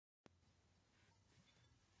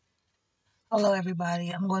Hello, everybody.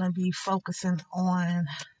 I'm going to be focusing on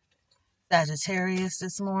Sagittarius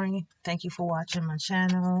this morning. Thank you for watching my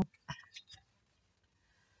channel.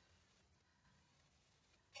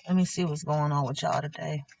 Let me see what's going on with y'all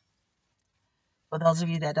today. For those of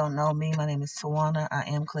you that don't know me, my name is Tawana. I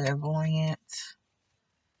am clairvoyant.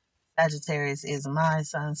 Sagittarius is my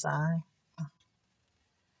sun sign.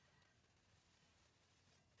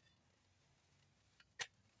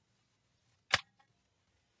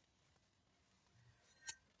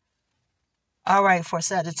 All right, for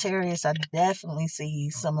Sagittarius, I definitely see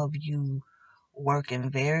some of you working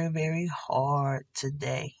very, very hard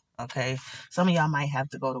today. Okay, some of y'all might have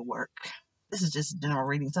to go to work. This is just a general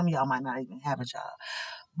reading. Some of y'all might not even have a job.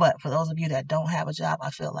 But for those of you that don't have a job,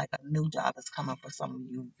 I feel like a new job is coming for some of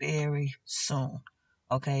you very soon.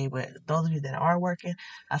 Okay, but those of you that are working,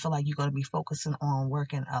 I feel like you're going to be focusing on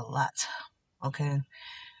working a lot. Okay,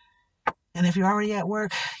 and if you're already at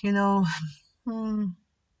work, you know, hmm,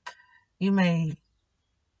 you may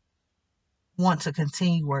want to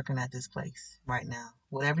continue working at this place right now.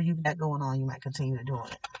 Whatever you got going on, you might continue to doing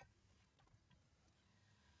it.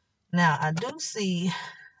 Now, I do see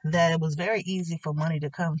that it was very easy for money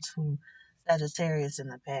to come to Sagittarius in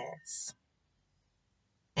the past,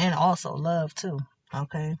 and also love too.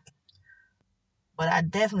 Okay. But I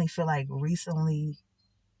definitely feel like recently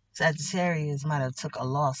Sagittarius might have took a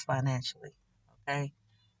loss financially. Okay.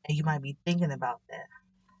 And you might be thinking about that.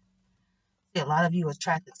 See, a lot of you are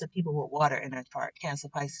attracted to people with water in their chart. Cancer,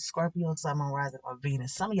 Pisces, Scorpio, Sun, Moon, Rising, or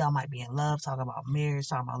Venus. Some of y'all might be in love, talking about marriage,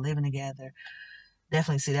 talking about living together.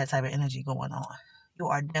 Definitely see that type of energy going on. You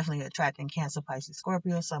are definitely attracting Cancer, Pisces,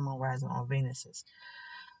 Scorpio, Sun, Moon, Rising, or Venuses.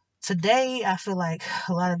 Today, I feel like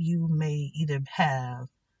a lot of you may either have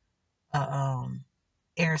a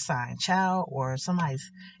air sign child or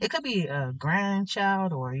somebody's, it could be a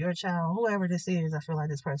grandchild or your child, whoever this is. I feel like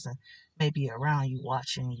this person may be around you,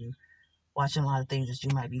 watching a lot of things that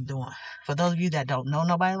you might be doing. For those of you that don't know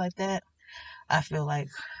nobody like that, I feel like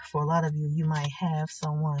for a lot of you, you might have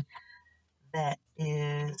someone that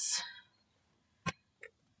is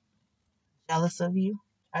jealous of you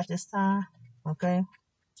at this time. Okay,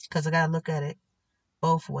 because I gotta look at it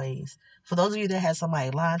both ways. For those of you that have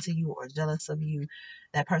somebody lying to you or jealous of you,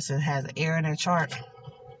 that person has an air in their chart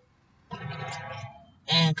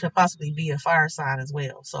and could possibly be a fire sign as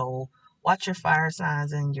well. So watch your fire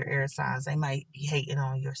signs and your air signs. They might be hating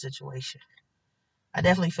on your situation. I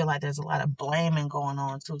definitely feel like there's a lot of blaming going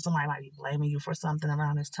on too. Somebody might be blaming you for something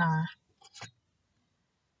around this time.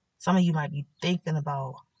 Some of you might be thinking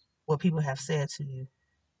about what people have said to you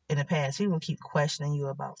in the past. People keep questioning you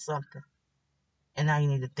about something, and now you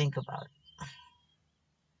need to think about it.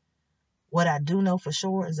 What I do know for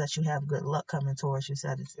sure is that you have good luck coming towards you,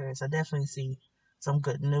 Sagittarius. I definitely see some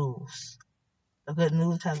good news. The good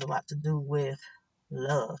news has a lot to do with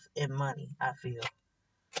love and money, I feel.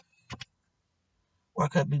 Or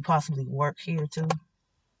it could be possibly work here too.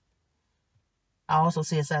 I also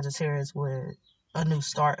see a Sagittarius with a new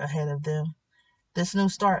start ahead of them. This new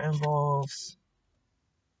start involves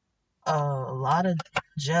a lot of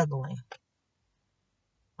juggling.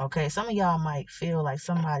 Okay, some of y'all might feel like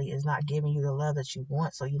somebody is not giving you the love that you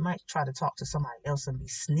want, so you might try to talk to somebody else and be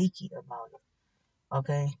sneaky about it.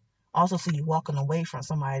 Okay, also see you walking away from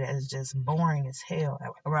somebody that is just boring as hell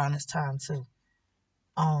around this time too.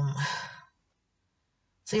 Um,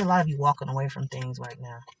 see a lot of you walking away from things right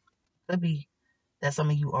now. Could be that some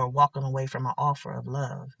of you are walking away from an offer of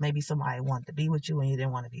love. Maybe somebody wanted to be with you and you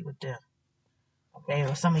didn't want to be with them. Okay,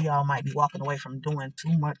 or some of y'all might be walking away from doing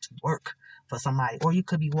too much work for somebody, or you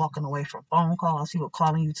could be walking away from phone calls, people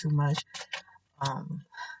calling you too much.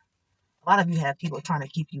 A lot of you have people trying to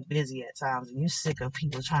keep you busy at times, and you're sick of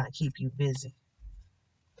people trying to keep you busy.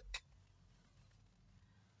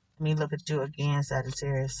 Let me look at you again,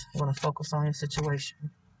 Sagittarius. I want to focus on your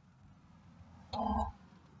situation.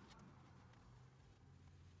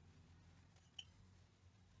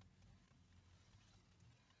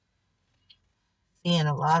 Seeing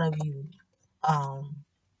a lot of you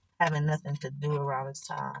having nothing to do around this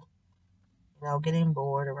time. You know, getting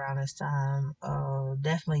bored around this time.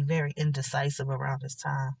 Definitely very indecisive around this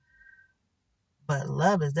time. But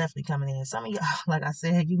love is definitely coming in. Some of y'all, like I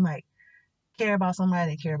said, you might care about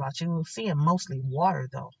somebody that care about you. Seeing mostly water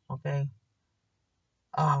though, okay?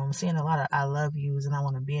 Seeing a lot of I love yous and I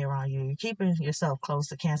want to be around you. You're keeping yourself close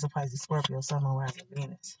to Cancer, Pisces, Scorpio, Sun, Moon, Rising,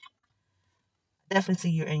 Venus. Definitely see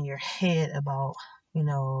you're in your head about, you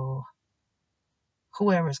know,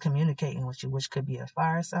 whoever is communicating with you, which could be a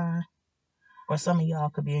fire sign. Or some of y'all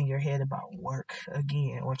could be in your head about work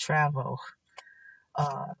again or travel.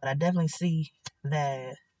 But I definitely see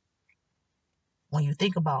that when you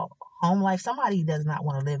think about home life, somebody does not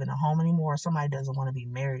want to live in a home anymore. Somebody doesn't want to be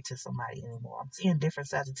married to somebody anymore. I'm seeing different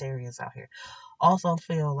Sagittarius out here. Also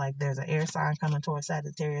feel like there's an air sign coming towards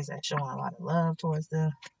Sagittarius that's showing a lot of love towards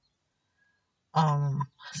them.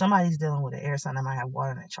 Somebody's dealing with an air sign that might have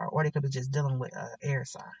water in their chart, or they could be just dealing with an air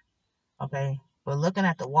sign. Okay. But looking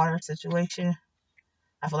at the water situation,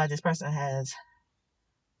 I feel like this person has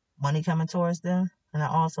money coming towards them. And I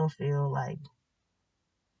also feel like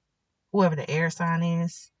whoever the air sign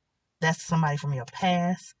is, that's somebody from your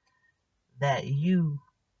past that you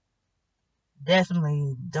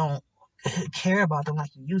definitely don't care about them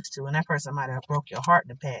like you used to. And that person might have broke your heart in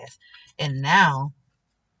the past. And now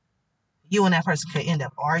you and that person could end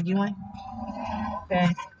up arguing. Okay.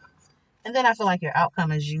 And then I feel like your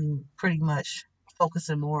outcome is you pretty much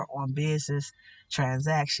focusing more on business,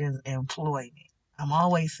 transactions, employment. I'm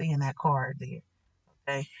always seeing that card there.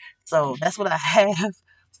 Okay. So that's what I have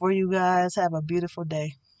for you guys. Have a beautiful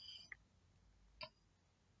day.